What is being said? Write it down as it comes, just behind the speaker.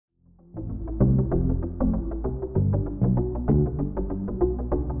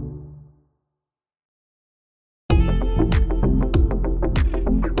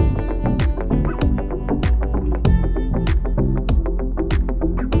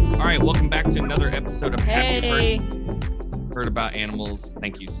right, welcome back to another episode of Have You Hey. Heard About Animals.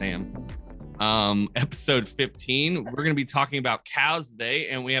 Thank you, Sam. Episode 15. We're going to be talking about cows today,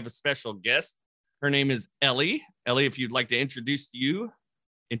 and we have a special guest. Her name is Ellie. Ellie, if you'd like to introduce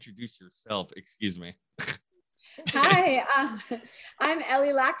yourself, excuse me. Hi, I'm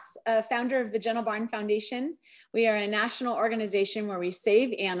Ellie Lax, founder of the Gentle Barn Foundation. We are a national organization where we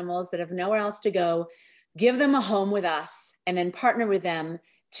save animals that have nowhere else to go, give them a home with us, and then partner with them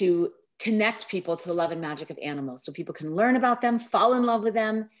to connect people to the love and magic of animals so people can learn about them, fall in love with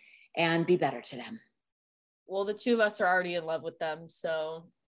them, and be better to them. Well, the two of us are already in love with them, so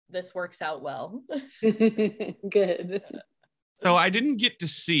this works out well. Good. So I didn't get to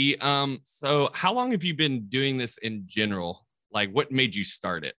see, so how long have you been doing this in general? Like, what made you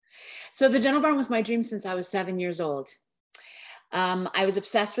start it? So the Gentle Barn was my dream since I was 7 years old. I was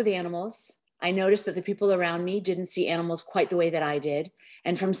obsessed with animals. I noticed that the people around me didn't see animals quite the way that I did.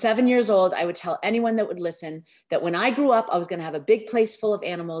 And from 7 years old, I would tell anyone that would listen that when I grew up, I was going to have a big place full of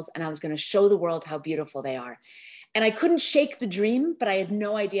animals and I was going to show the world how beautiful they are. And I couldn't shake the dream, but I had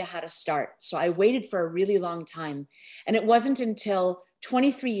no idea how to start. So I waited for a really long time. And it wasn't until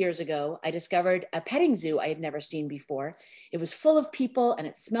 23 years ago, I discovered a petting zoo I had never seen before. It was full of people and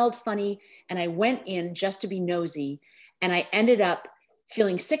it smelled funny. And I went in just to be nosy. And I ended up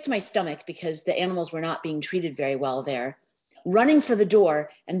feeling sick to my stomach because the animals were not being treated very well there. Running for the door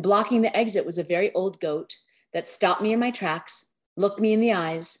and blocking the exit was a very old goat that stopped me in my tracks, looked me in the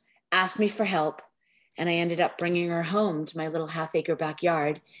eyes, asked me for help. And I ended up bringing her home to my little half-acre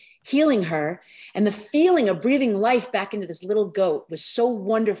backyard, healing her. And the feeling of breathing life back into this little goat was so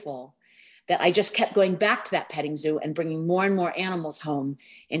wonderful that I just kept going back to that petting zoo and bringing more and more animals home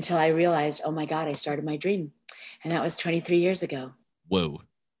until I realized, oh my God, I started my dream. And that was 23 years ago. Whoa.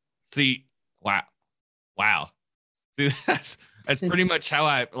 See, wow. See, that's pretty much how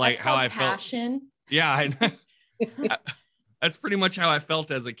I felt. Passion. Yeah, that's pretty much how I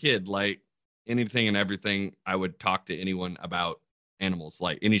felt as a kid. Like anything and everything, I would talk to anyone about animals,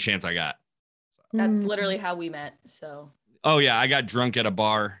 like any chance I got. That's literally how we met. So. Oh yeah, I got drunk at a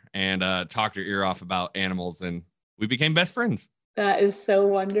bar and talked her ear off about animals, and we became best friends. That is so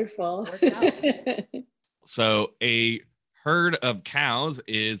wonderful. So a herd of cows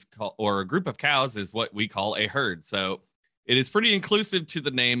is called, or a group of cows is what we call a herd. So it is pretty inclusive to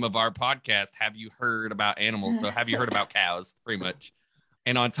the name of our podcast. Have you heard about animals? So have you heard about cows, pretty much.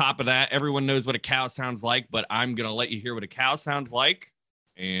 And on top of that, everyone knows what a cow sounds like, but I'm going to let you hear what a cow sounds like.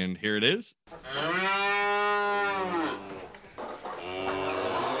 And here it is.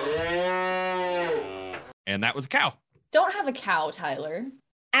 And that was a cow. Don't have a cow, Tyler.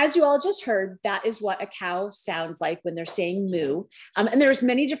 As you all just heard, that is what a cow sounds like when they're saying moo. And there's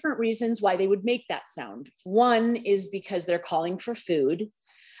many different reasons why they would make that sound. One is because they're calling for food.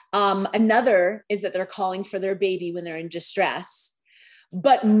 Another is that they're calling for their baby when they're in distress.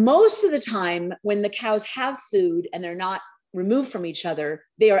 But most of the time when the cows have food and they're not removed from each other,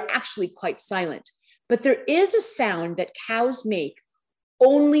 they are actually quite silent. But there is a sound that cows make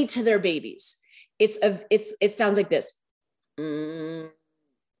only to their babies. It sounds like this.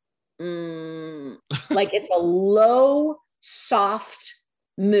 Like it's a low, soft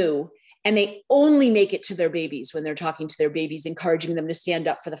moo. And they only make it to their babies when they're talking to their babies, encouraging them to stand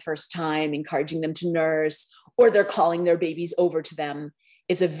up for the first time, encouraging them to nurse, or they're calling their babies over to them.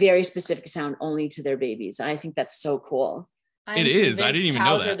 It's a very specific sound only to their babies. I think that's so cool. It is. I didn't even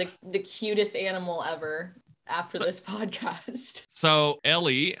know that. Cows are the cutest animal ever after this podcast. So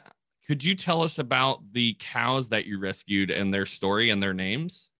Ellie, could you tell us about the cows that you rescued and their story and their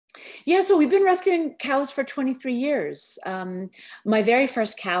names? Yeah, so we've been rescuing cows for 23 years. My very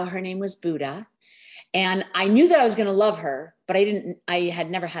first cow, her name was Buddha. And I knew that I was going to love her, but I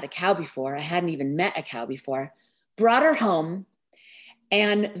had never had a cow before. I hadn't even met a cow before. Brought her home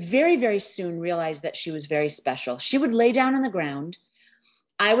and very, very soon realized that she was very special. She would lay down on the ground.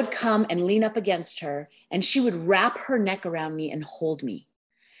 I would come and lean up against her and she would wrap her neck around me and hold me.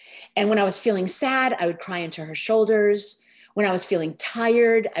 And when I was feeling sad, I would cry into her shoulders. When I was feeling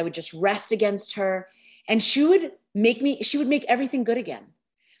tired, I would just rest against her and she would make everything good again.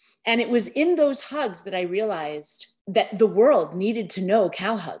 And it was in those hugs that I realized that the world needed to know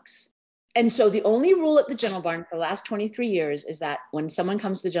cow hugs. And so the only rule at the Gentle Barn for the last 23 years is that when someone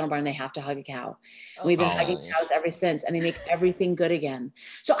comes to the Gentle Barn, they have to hug a cow. And we've been hugging cows ever since, and they make everything good again.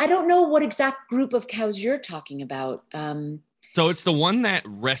 So I don't know what exact group of cows you're talking about. So it's the one that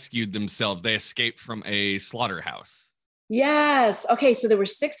rescued themselves. They escaped from a slaughterhouse. Yes. Okay. So there were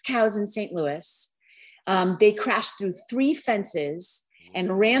 6 cows in St. Louis. They crashed through 3 fences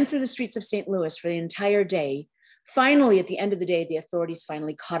and ran through the streets of St. Louis for the entire day. Finally, at the end of the day, the authorities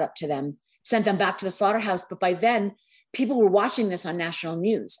finally caught up to them, sent them back to the slaughterhouse. But by then, people were watching this on national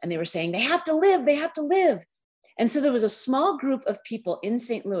news and they were saying, they have to live, they have to live. And so there was a small group of people in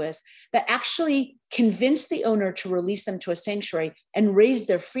St. Louis that actually convinced the owner to release them to a sanctuary and raise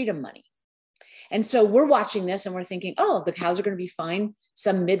their freedom money. And so we're watching this and we're thinking, oh, the cows are going to be fine.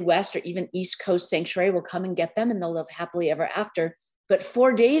 Some Midwest or even East Coast sanctuary will come and get them and they'll live happily ever after. But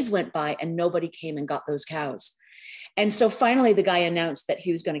 4 days went by and nobody came and got those cows. And so finally, the guy announced that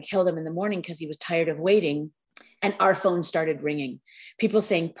he was going to kill them in the morning because he was tired of waiting. And our phone started ringing. People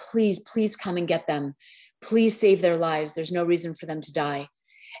saying, please, please come and get them. Please save their lives. There's no reason for them to die.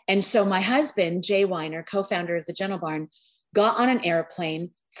 And so my husband, Jay Weiner, co-founder of the Gentle Barn, got on an airplane,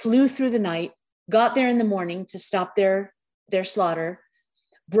 flew through the night, got there in the morning to stop their slaughter,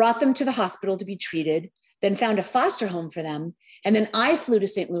 brought them to the hospital to be treated, then found a foster home for them. And then I flew to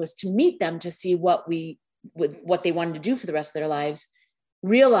St. Louis to meet them to see what they wanted to do for the rest of their lives,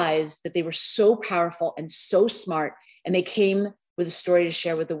 realized that they were so powerful and so smart, and they came with a story to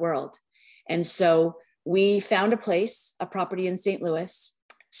share with the world. And so we found a property in St. Louis,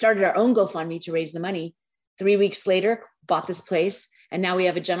 started our own GoFundMe to raise the money. 3 weeks later, bought this place. And now we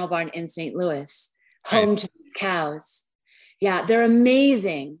have a Gentle Barn in St. Louis, home to cows. Yeah, they're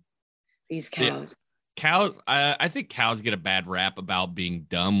amazing, these cows. Yeah. Cows, I think cows get a bad rap about being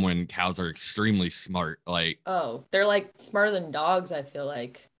dumb when cows are extremely smart. Like, oh, they're like smarter than dogs, I feel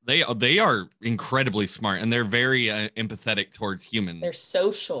like. They are incredibly smart and they're very empathetic towards humans. They're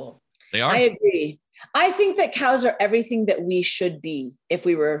social. They are. I agree. I think that cows are everything that we should be if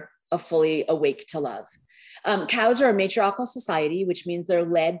we were fully awake to love. Cows are a matriarchal society, which means they're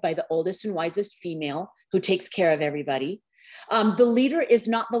led by the oldest and wisest female who takes care of everybody. The leader is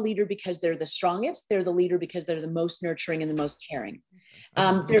not the leader because they're the strongest. They're the leader because they're the most nurturing and the most caring.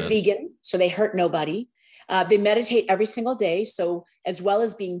 They're vegan, so they hurt nobody. They meditate every single day. So as well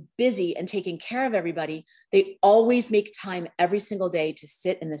as being busy and taking care of everybody, they always make time every single day to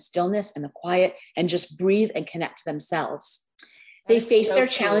sit in the stillness and the quiet and just breathe and connect to themselves. They face their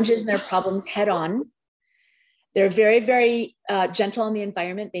challenges and their problems head on. They're very, very gentle on the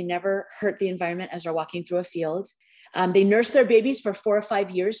environment. They never hurt the environment as they're walking through a field. They nurse their babies for 4 or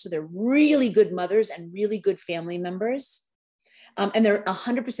 5 years. So they're really good mothers and really good family members. And they're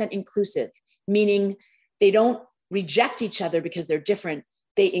 100% inclusive, meaning they don't reject each other because they're different.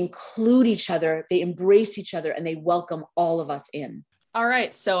 They include each other, they embrace each other, and they welcome all of us in. All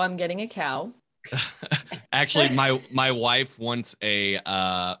right, so I'm getting a cow. Actually, my wife wants a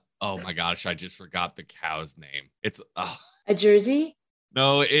oh my gosh, I just forgot the cow's name. It's a Jersey?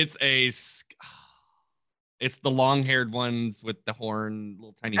 No, it's the long-haired ones with the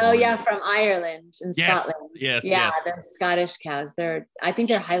little tiny horn. Oh yeah, from Ireland and Scotland. Yes. Yeah, the Scottish cows. I think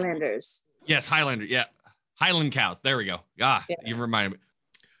they're Highlanders. Yes, Highlander. Yeah. Highland cows. There we go. Yeah. You reminded me.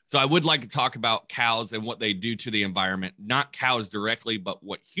 So I would like to talk about cows and what they do to the environment, not cows directly, but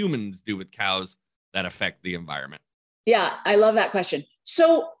what humans do with cows that affect the environment. Yeah, I love that question.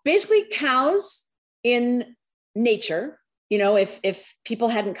 So basically cows in nature, if people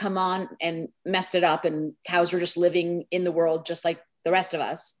hadn't come on and messed it up and cows were just living in the world, just like the rest of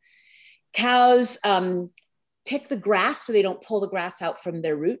us, cows pick the grass so they don't pull the grass out from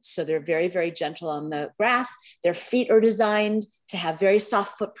their roots. So they're very, very gentle on the grass. Their feet are designed to have very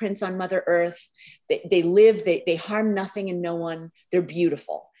soft footprints on Mother Earth. They harm nothing and no one. They're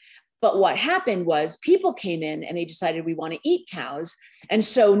beautiful. But what happened was people came in and they decided we want to eat cows. And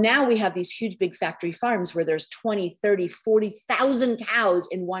so now we have these huge, big factory farms where there's 20, 30, 40,000 cows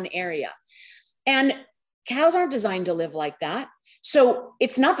in one area. And cows aren't designed to live like that. So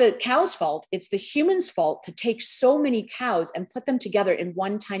it's not the cow's fault, it's the human's fault to take so many cows and put them together in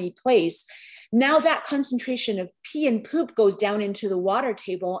one tiny place. Now that concentration of pee and poop goes down into the water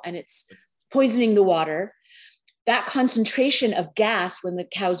table and it's poisoning the water. That concentration of gas when the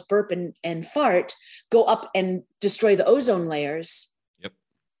cows burp and fart go up and destroy the ozone layers. Yep.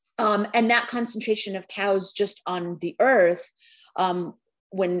 And that concentration of cows just on the earth,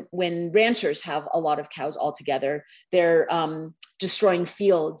 when ranchers have a lot of cows all together, they're destroying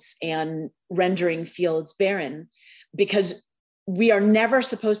fields and rendering fields barren, because we are never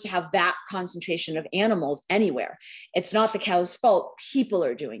supposed to have that concentration of animals anywhere. It's not the cow's fault. People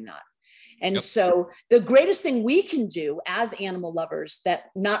are doing that. And so the greatest thing we can do as animal lovers that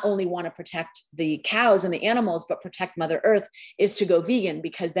not only want to protect the cows and the animals, but protect Mother Earth is to go vegan,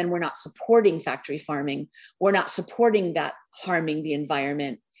 because then we're not supporting factory farming. We're not supporting that harming the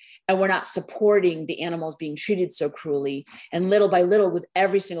environment. And we're not supporting the animals being treated so cruelly. And little by little, with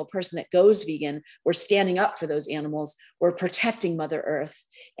every single person that goes vegan, we're standing up for those animals. We're protecting Mother Earth.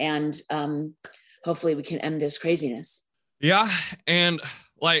 And hopefully we can end this craziness. Yeah. And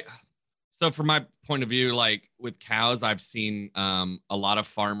like, so from my point of view, like with cows, I've seen a lot of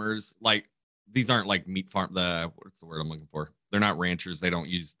farmers, like these aren't like meat farm, what's the word I'm looking for? They're not ranchers. They don't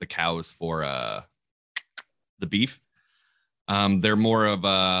use the cows for the beef. They're more of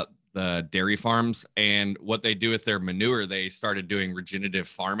the dairy farms. And what they do with their manure, they started doing regenerative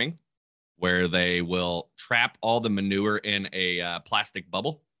farming, where they will trap all the manure in a plastic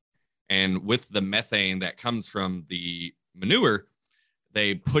bubble. And with the methane that comes from the manure,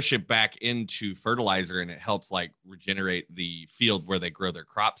 they push it back into fertilizer, and it helps like regenerate the field where they grow their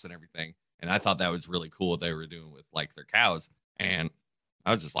crops and everything. And I thought that was really cool what they were doing with like their cows. And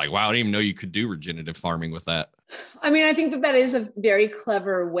I was just like, wow, I didn't even know you could do regenerative farming with that. I mean, I think that is a very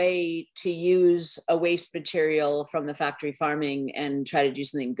clever way to use a waste material from the factory farming and try to do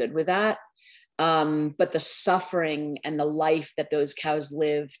something good with that. But the suffering and the life that those cows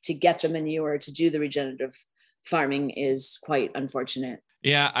live to get the manure to do the regenerative farming is quite unfortunate.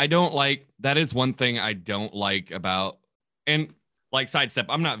 Yeah, I don't like, that is one thing I don't like about, and like sidestep,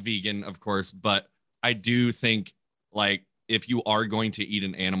 I'm not vegan, of course, but I do think like if you are going to eat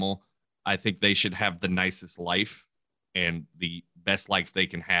an animal, I think they should have the nicest life and the best life they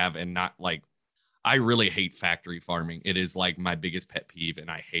can have, and not like, I really hate factory farming. It is like my biggest pet peeve,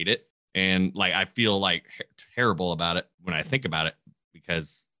 and I hate it. And like, I feel like terrible about it when I think about it,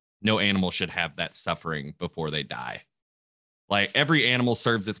 because no animal should have that suffering before they die. Like every animal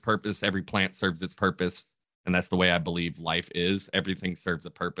serves its purpose. Every plant serves its purpose. And that's the way I believe life is. Everything serves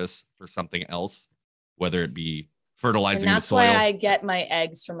a purpose for something else, whether it be fertilizing the soil. And that's why I get my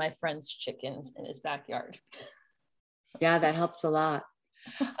eggs from my friend's chickens in his backyard. Yeah, that helps a lot.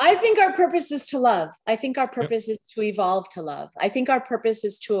 I think our purpose is to love. I think our purpose is to evolve to love. I think our purpose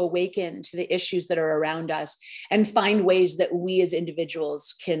is to awaken to the issues that are around us and find ways that we as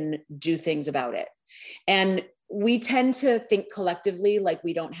individuals can do things about it. And we tend to think collectively like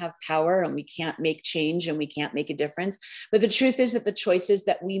we don't have power and we can't make change and we can't make a difference. But the truth is that the choices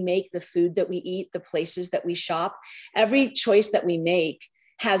that we make, the food that we eat, the places that we shop, every choice that we make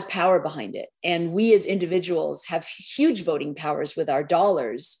has power behind it. And we as individuals have huge voting powers with our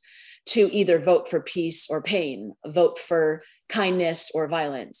dollars to either vote for peace or pain, vote for kindness or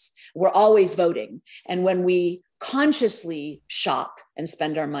violence. We're always voting. And when we consciously shop and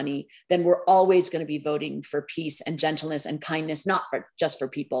spend our money, then we're always going to be voting for peace and gentleness and kindness, not for just for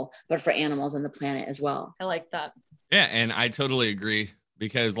people, but for animals and the planet as well. I like that. Yeah, and I totally agree,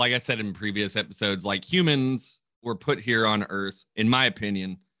 because like I said in previous episodes, like humans were put here on Earth, in my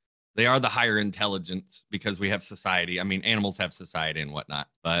opinion, they are the higher intelligence because we have society. I mean, animals have society and whatnot,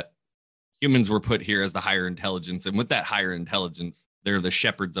 but humans were put here as the higher intelligence. And with that higher intelligence, they're the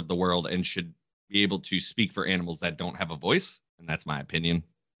shepherds of the world and should be able to speak for animals that don't have a voice. And that's my opinion.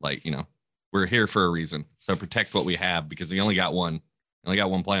 Like, you know, we're here for a reason. So protect what we have, because we only got one. We only got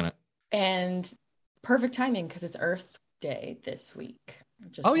one planet. And perfect timing because it's Earth Day this week.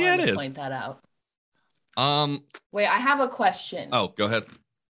 Just it is. Point that out. Wait, I have a question. Oh, go ahead.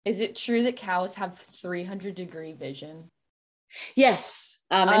 Is it true that cows have 300-degree vision? Yes.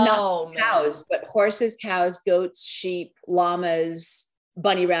 And not cows, but horses, cows, goats, sheep, llamas,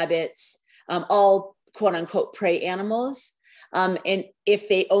 bunny rabbits, all quote unquote prey animals. And if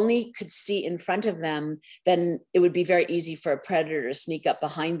they only could see in front of them, then it would be very easy for a predator to sneak up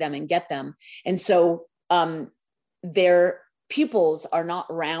behind them and get them. And so their pupils are not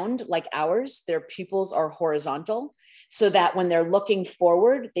round like ours. Their pupils are horizontal, so that when they're looking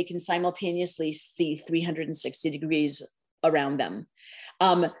forward, they can simultaneously see 360 degrees around them.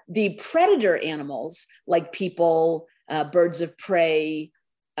 The predator animals, like people, birds of prey,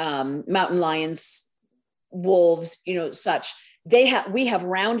 mountain lions, wolves, such, we have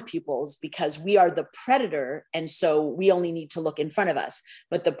round pupils because we are the predator. And so we only need to look in front of us,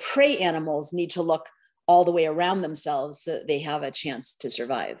 but the prey animals need to look all the way around themselves so that they have a chance to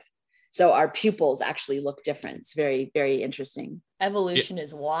survive. So our pupils actually look different. It's very, very interesting. Evolution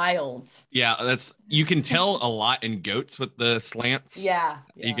is wild. Yeah, you can tell a lot in goats with the slants. Yeah.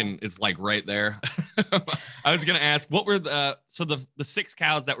 It's like right there. I was gonna ask, what were the 6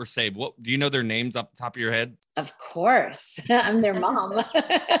 cows that were saved? What do you know their names off the top of your head? Of course, I'm their mom.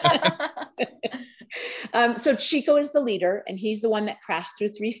 So Chico is the leader, and he's the one that crashed through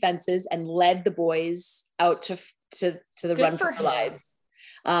 3 fences and led the boys out to the run for their lives.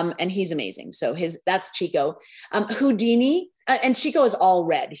 And he's amazing. So that's Chico. Houdini, and Chico is all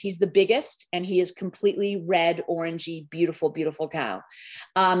red. He's the biggest, and he is completely red, orangey, beautiful, beautiful cow.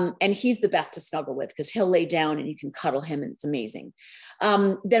 And he's the best to snuggle with because he'll lay down and you can cuddle him, and it's amazing.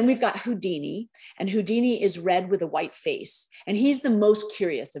 Then we've got Houdini, and Houdini is red with a white face, and he's the most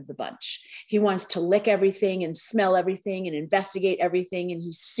curious of the bunch. He wants to lick everything and smell everything and investigate everything, and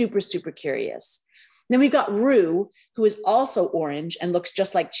he's super, super curious. Then we've got Rue, who is also orange and looks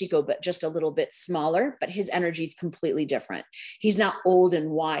just like Chico, but just a little bit smaller, but his energy is completely different. He's not old and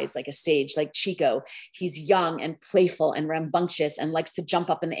wise like a sage like Chico. He's young and playful and rambunctious and likes to jump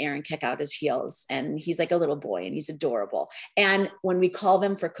up in the air and kick out his heels. And he's like a little boy, and he's adorable. And when we call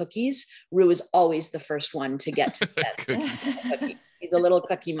them for cookies, Rue is always the first one to get to get cookie. He's a little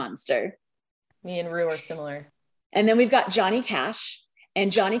cookie monster. Me and Rue are similar. And then we've got Johnny Cash. And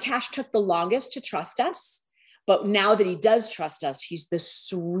Johnny Cash took the longest to trust us, but now that he does trust us, he's the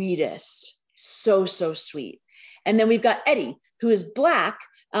sweetest. So, so sweet. And then we've got Eddie, who is black,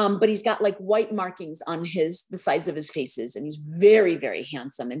 but he's got like white markings on the sides of his faces. And he's very, very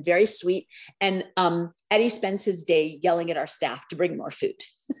handsome and very sweet. And Eddie spends his day yelling at our staff to bring more food.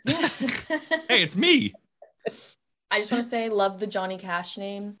 Hey, it's me. I just want to say, love the Johnny Cash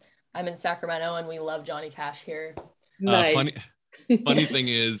name. I'm in Sacramento and we love Johnny Cash here. Nice. Funny thing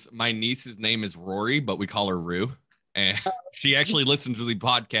is, my niece's name is Rory, but we call her Rue. And she actually listens to the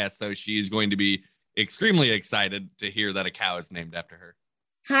podcast, so she is going to be extremely excited to hear that a cow is named after her.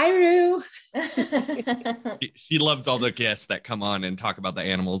 Hi, Rue. She loves all the guests that come on and talk about the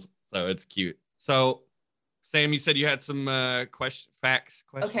animals, so it's cute. So, Sam, you said you had some facts.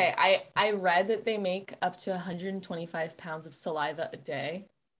 Okay, I read that they make up to 125 pounds of saliva a day.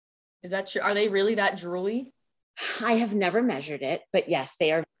 Is that true? Are they really that drooly? I have never measured it, but yes,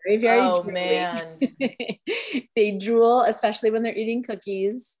 they are very, very drooly. Man. They drool, especially when they're eating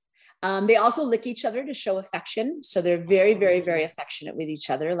cookies. They also lick each other to show affection. So they're very, very, very affectionate with each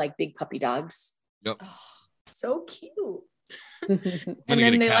other, like big puppy dogs. Yep. Oh, so cute. And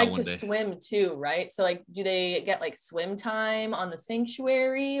then they like to swim too, right? So like, do they get like swim time on the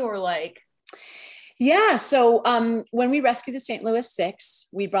sanctuary or like? Yeah. So when we rescued the St. Louis Six,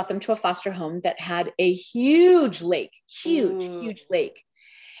 we brought them to a foster home that had a huge lake, huge lake.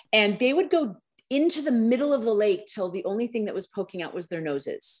 And they would go into the middle of the lake till the only thing that was poking out was their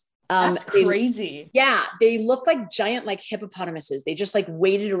noses. That's crazy. They looked like giant, like hippopotamuses. They just like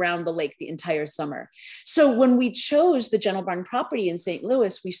waded around the lake the entire summer. So when we chose the Gentle Barn property in St.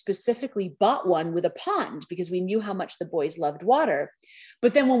 Louis, we specifically bought one with a pond because we knew how much the boys loved water.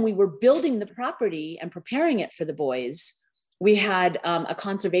 But then when we were building the property and preparing it for the boys, we had a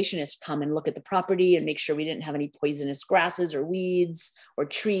conservationist come and look at the property and make sure we didn't have any poisonous grasses or weeds or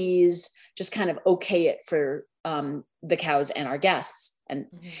trees, just kind of okay it for the cows and our guests.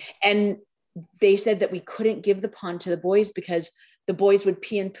 And they said that we couldn't give the pond to the boys because the boys would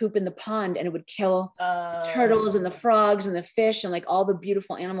pee and poop in the pond and it would kill turtles and the frogs and the fish and like all the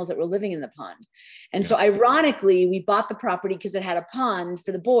beautiful animals that were living in the pond. And so ironically, we bought the property because it had a pond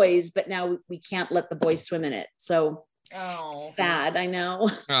for the boys, but now we can't let the boys swim in it. So sad, I know.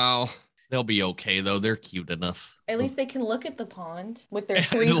 Oh, they'll be okay though. They're cute enough. At least they can look at the pond with their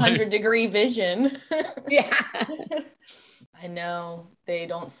 300-degree vision. Yeah. I know they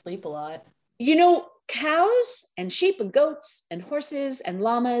don't sleep a lot. You know, cows and sheep and goats and horses and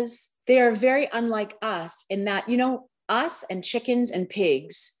llamas, they are very unlike us in that, you know, us and chickens and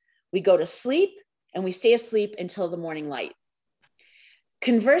pigs, we go to sleep and we stay asleep until the morning light.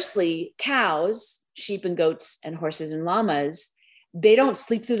 Conversely, cows, sheep and goats and horses and llamas, they don't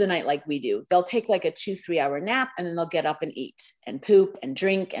sleep through the night like we do. They'll take like a 2-3 hour nap and then they'll get up and eat and poop and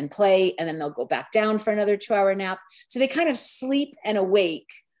drink and play. And then they'll go back down for another 2-hour nap. So they kind of sleep and awake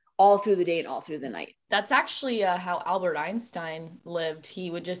all through the day and all through the night. That's actually how Albert Einstein lived. He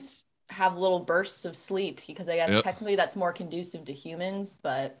would just have little bursts of sleep because I guess technically that's more conducive to humans,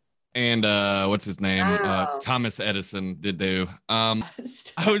 but. And what's his name? Thomas Edison did do. I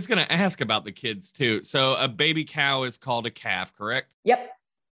was going to ask about the kids too. So a baby cow is called a calf, correct? Yep.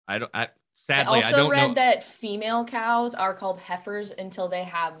 Sadly, I also don't read know. that female cows are called heifers until they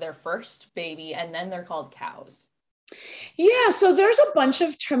have their first baby, and then they're called cows. Yeah, so there's a bunch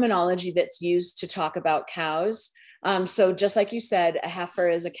of terminology that's used to talk about cows. So just like you said, a heifer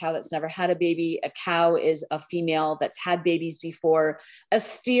is a cow that's never had a baby. A cow is a female that's had babies before. A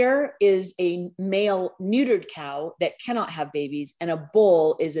steer is a male neutered cow that cannot have babies. And a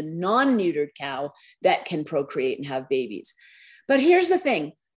bull is a non-neutered cow that can procreate and have babies. But here's the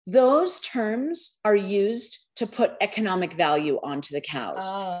thing. those terms are used to put economic value onto the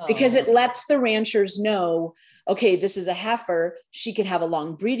cows because it lets the ranchers know, okay, this is a heifer. She could have a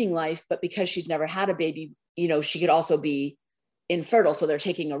long breeding life, but because she's never had a baby, she could also be infertile. So they're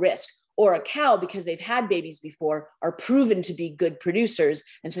taking a risk. Or a cow, because they've had babies before, are proven to be good producers.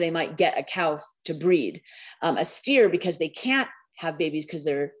 And so they might get a cow to breed. A steer, because they can't have babies because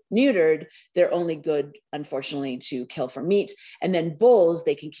they're neutered, they're only good, unfortunately, to kill for meat. And then bulls,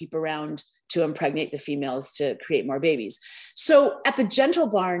 they can keep around to impregnate the females to create more babies. So at the Gentle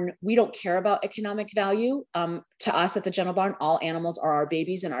Barn, we don't care about economic value. To us at the Gentle Barn, all animals are our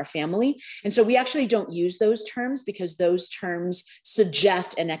babies and our family. And so we actually don't use those terms because those terms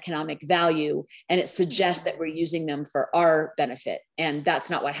suggest an economic value, and it suggests that we're using them for our benefit. And that's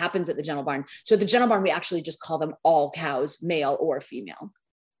not what happens at the Gentle Barn. So at the Gentle Barn, we actually just call them all cows, male or female.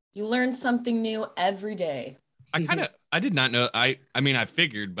 You learn something new every day. I did not know. I mean, I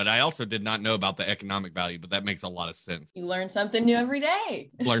figured, but I also did not know about the economic value, but that makes a lot of sense. You learn something new every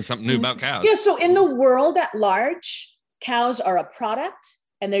day. Learn something new about cows. Yeah. So in the world at large, cows are a product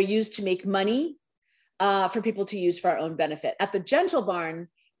and they're used to make money for people to use for our own benefit. At the Gentle Barn,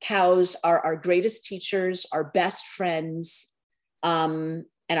 cows are our greatest teachers, our best friends, and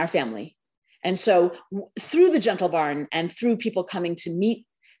our family. And so through the Gentle Barn and through people coming to meet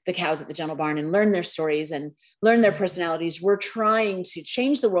the cows at the Gentle Barn and learn their stories and learn their personalities, we're trying to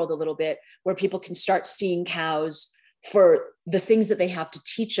change the world a little bit where people can start seeing cows for the things that they have to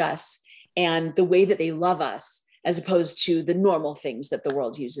teach us and the way that they love us, as opposed to the normal things that the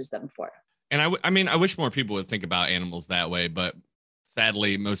world uses them for. And I wish more people would think about animals that way, but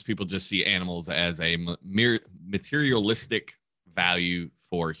sadly, most people just see animals as a mere materialistic value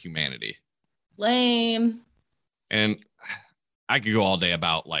for humanity. Lame. And I could go all day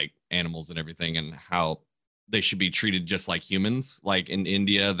about like animals and everything and how they should be treated just like humans. Like in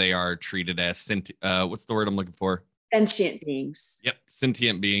India, they are treated as what's the word I'm looking for? Sentient beings. Yep,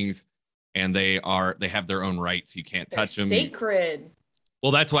 sentient beings, and they have their own rights. You can't touch them. Sacred.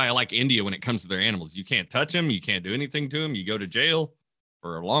 Well, that's why I like India when it comes to their animals. You can't touch them. You can't do anything to them. You go to jail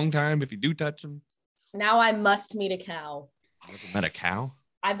for a long time if you do touch them. Now I must meet a cow. I've never met a cow.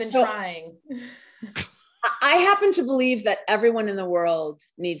 I've been trying. I happen to believe that everyone in the world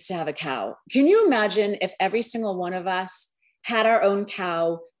needs to have a cow. Can you imagine if every single one of us had our own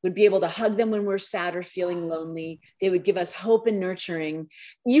cow, would be able to hug them when we're sad or feeling lonely? They would give us hope and nurturing.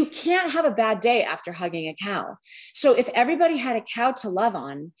 You can't have a bad day after hugging a cow. So if everybody had a cow to love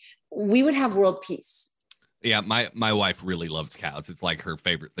on, we would have world peace. Yeah, my wife really loves cows. It's like her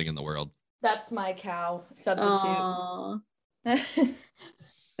favorite thing in the world. That's my cow substitute.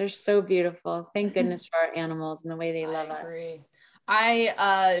 They're so beautiful. Thank goodness for our animals and the way they love us.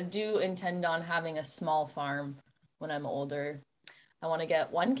 I do intend on having a small farm when I'm older. I want to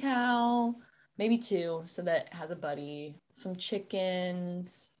get one cow, maybe two, so that it has a buddy, some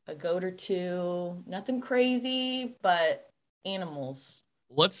chickens, a goat or two. Nothing crazy, but animals.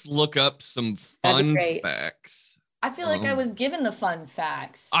 Let's look up some fun facts. I feel like I was given the fun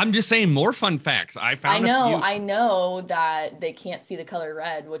facts. I'm just saying more fun facts. I know that they can't see the color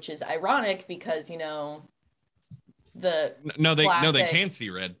red, which is ironic because, No, they can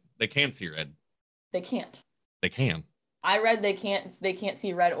see red. They can see red. They can't. They can. I read they can't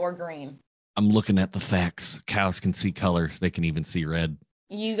see red or green. I'm looking at the facts. Cows can see color. They can even see red.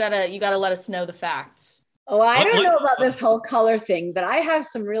 You gotta let us know the facts. Oh, I don't know about this whole color thing, but I have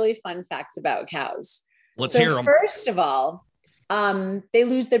some really fun facts about cows. Let's hear them. First of all, they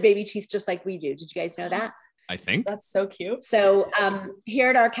lose their baby teeth just like we do. Did you guys know that? I think. That's so cute. So here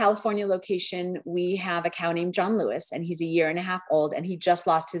at our California location, we have a cow named John Lewis, and he's 1.5 years old, and he just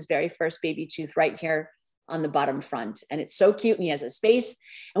lost his very first baby tooth right here on the bottom front. And it's so cute, and he has a space,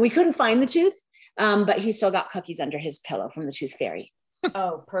 and we couldn't find the tooth, but he still got cookies under his pillow from the tooth fairy.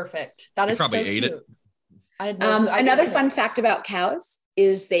 Oh, perfect. That is probably so ate cute. It. Another fun fact about cows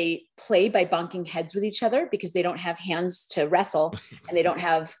is they play by bonking heads with each other because they don't have hands to wrestle and they don't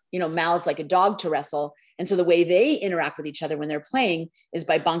have, mouths like a dog to wrestle. And so the way they interact with each other when they're playing is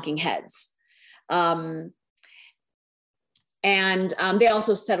by bonking heads. And they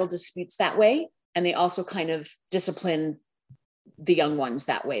also settle disputes that way. And they also kind of discipline the young ones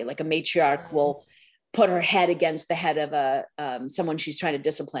that way. Like a matriarch will put her head against the head of someone she's trying to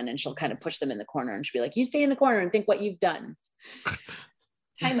discipline, and she'll kind of push them in the corner, and she'll be like, you stay in the corner and think what you've done.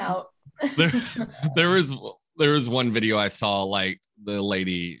 Time out. there was one video I saw, like the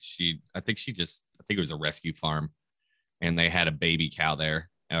lady, I think it was a rescue farm, and they had a baby cow there,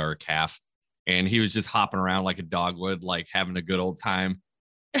 or a calf, and he was just hopping around like a dog would, like having a good old time.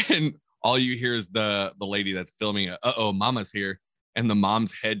 And all you hear is the lady that's filming, mama's here. and the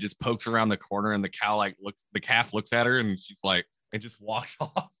mom's head just pokes around the corner, and the calf looks at her, and she's like, it just walks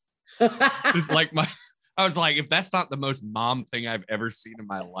off. It's like I was like, if that's not the most mom thing I've ever seen in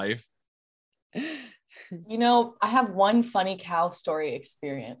my life. You know, I have one funny cow story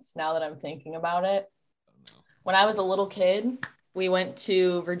experience now that I'm thinking about it. When I was a little kid, we went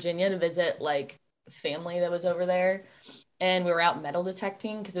to Virginia to visit like family that was over there, and we were out metal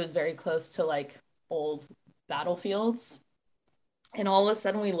detecting because it was very close to like old battlefields. And all of a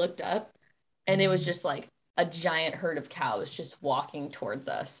sudden we looked up, and it was just like a giant herd of cows just walking towards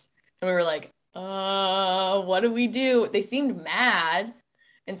us. And we were like, what do we do? They seemed mad.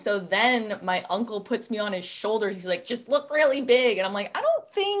 And so then my uncle puts me on his shoulders. He's like, just look really big. And I'm like, I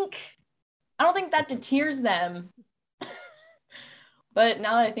don't think that deters them. But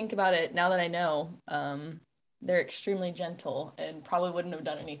now that I think about it, now that I know, they're extremely gentle and probably wouldn't have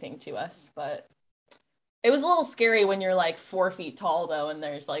done anything to us. But it was a little scary when you're like 4 feet tall, though, and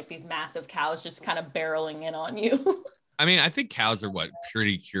there's like these massive cows just kind of barreling in on you. I mean, I think cows are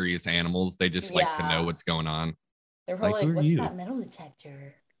pretty curious animals. They just like to know what's going on. They're probably like, what's that metal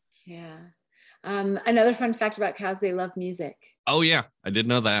detector? Yeah. Another fun fact about cows, they love music. Oh yeah, I did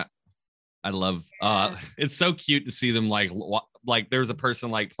know that. I love it's so cute to see them like there's a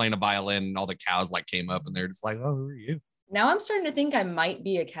person like playing a violin, and all the cows like came up, and they're just like, oh, who are you? Now I'm starting to think I might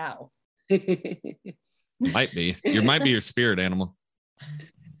be a cow. Might be your spirit animal.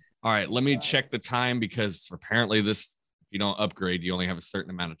 All right, let me check the time, because apparently this, if you don't upgrade, you only have a certain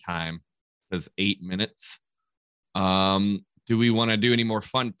amount of time. It says 8 minutes. Do we want to do any more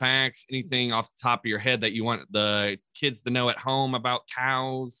fun facts? Anything off the top of your head that you want the kids to know at home about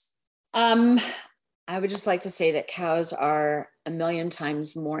cows? I would just like to say that cows are a million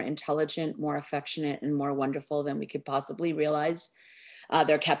times more intelligent, more affectionate, and more wonderful than we could possibly realize.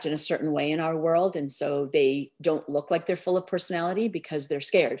 They're kept in a certain way in our world, and so they don't look like they're full of personality because they're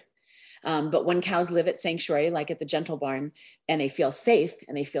scared. But when cows live at sanctuary, like at the Gentle Barn, and they feel safe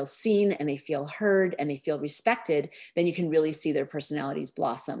and they feel seen and they feel heard and they feel respected, then you can really see their personalities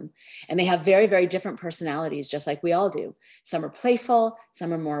blossom. And they have very, very different personalities, just like we all do. Some are playful,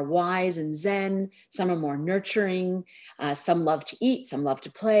 some are more wise and zen, some are more nurturing, some love to eat, some love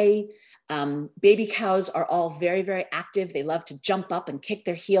to play. Baby cows are all very, very active. They love to jump up and kick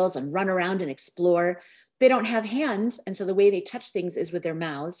their heels and run around and explore. They don't have hands, and so the way they touch things is with their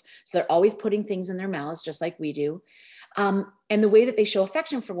mouths. So they're always putting things in their mouths, just like we do. And the way that they show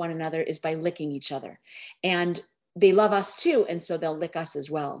affection for one another is by licking each other. And they love us too, and so they'll lick us as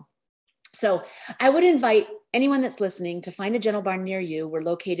well. So I would invite anyone that's listening to find a Gentle Barn near you. We're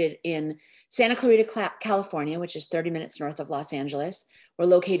located in Santa Clarita, California, which is 30 minutes north of Los Angeles. We're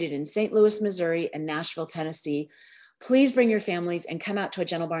located in St. Louis, Missouri, and Nashville, Tennessee. Please bring your families and come out to a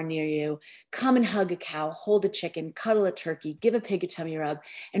Gentle Barn near you. Come and hug a cow, hold a chicken, cuddle a turkey, give a pig a tummy rub,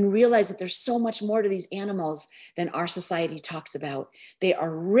 and realize that there's so much more to these animals than our society talks about. They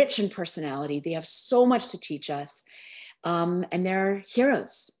are rich in personality. They have so much to teach us, and they're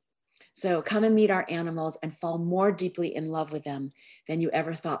heroes. So come and meet our animals and fall more deeply in love with them than you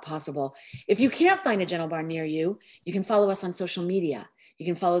ever thought possible. If you can't find a Gentle Barn near you, you can follow us on social media. You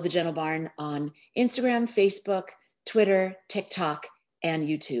can follow the Gentle Barn on Instagram, Facebook, Twitter, TikTok, and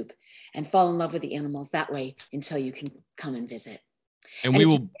YouTube, and fall in love with the animals that way until you can come and visit. And we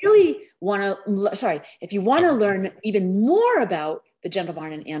will really want to, if you want to learn even more about the Gentle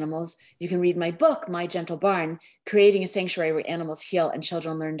Barn and animals, you can read my book, My Gentle Barn, Creating a Sanctuary Where Animals Heal and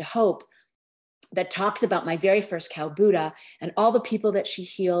Children Learn to Hope, that talks about my very first cow, Buddha, and all the people that she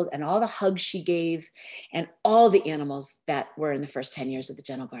healed and all the hugs she gave and all the animals that were in the first 10 years of the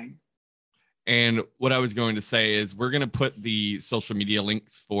Gentle Barn. And what I was going to say is we're going to put the social media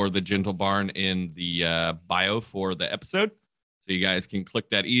links for the Gentle Barn in the bio for the episode, so you guys can click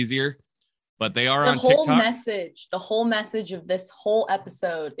that easier. But they are on TikTok. The whole message of this whole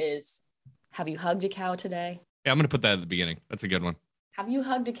episode is, have you hugged a cow today? Yeah, I'm going to put that at the beginning. That's a good one. Have you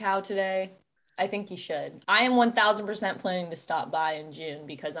hugged a cow today? I think you should. I am 1000% planning to stop by in June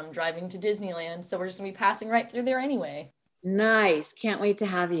because I'm driving to Disneyland. So we're just going to be passing right through there anyway. Nice. Can't wait to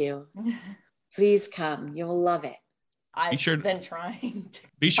have you. Please come. You'll love it. I've been trying to.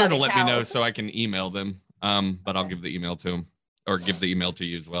 Be sure to let me know so I can email them. But I'll give the email to them, or give the email to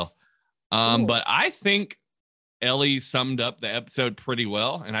you as well. But I think Ellie summed up the episode pretty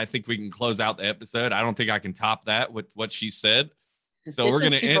well, and I think we can close out the episode. I don't think I can top that with what she said. So we're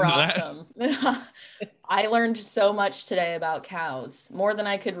going to end awesome. that. I learned so much today about cows, more than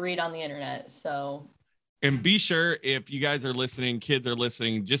I could read on the internet. So. And be sure, if you guys are listening, kids are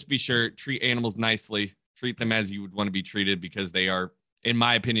listening, just be sure, treat animals nicely. Treat them as you would want to be treated, because they are, in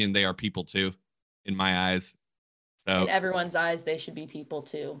my opinion, they are people too, in my eyes. So in everyone's eyes, they should be people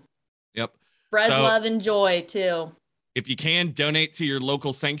too. Yep. Bread, So- love, and joy too. If you can, donate to your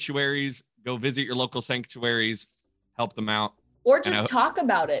local sanctuaries. Go visit your local sanctuaries. Help them out. Or And I just ho- talk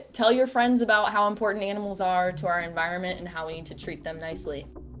about it. Tell your friends about how important animals are to our environment and how we need to treat them nicely.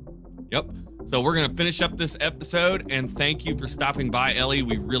 Yep. So we're going to finish up this episode. And thank you for stopping by, Ellie.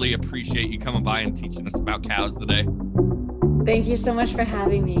 We really appreciate you coming by and teaching us about cows today. Thank you so much for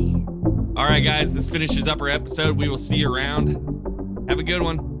having me. All right, guys, this finishes up our episode. We will see you around. Have a good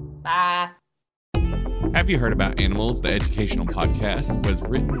one. Bye. Have You Heard About Animals? The educational podcast was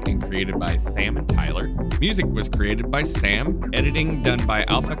written and created by Sam and Tyler. Music was created by Sam, editing done by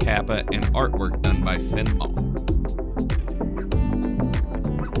Alpha Kappa, and artwork done by Sin Mall.